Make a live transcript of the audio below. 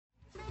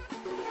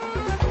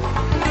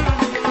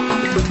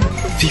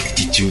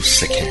few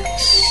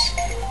seconds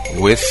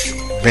with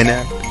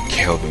Bernard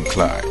Kelvin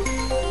Clyde.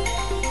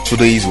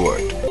 Today's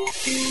word.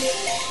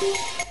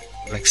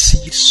 Like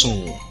seed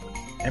sown,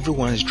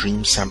 everyone's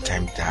dream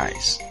sometimes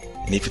dies,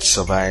 and if it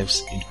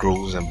survives, it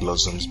grows and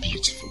blossoms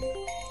beautifully.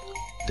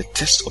 The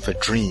test of a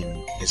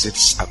dream is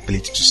its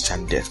ability to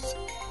stand death,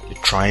 the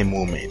trying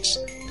moments,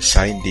 the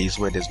silent days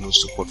where there's no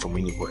support from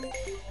anywhere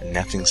and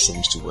nothing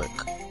seems to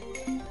work.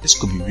 This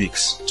could be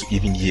weeks to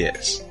even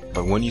years,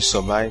 but when you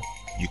survive,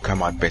 you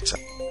come out better.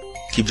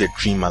 Keep the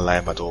dream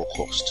alive at all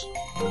costs.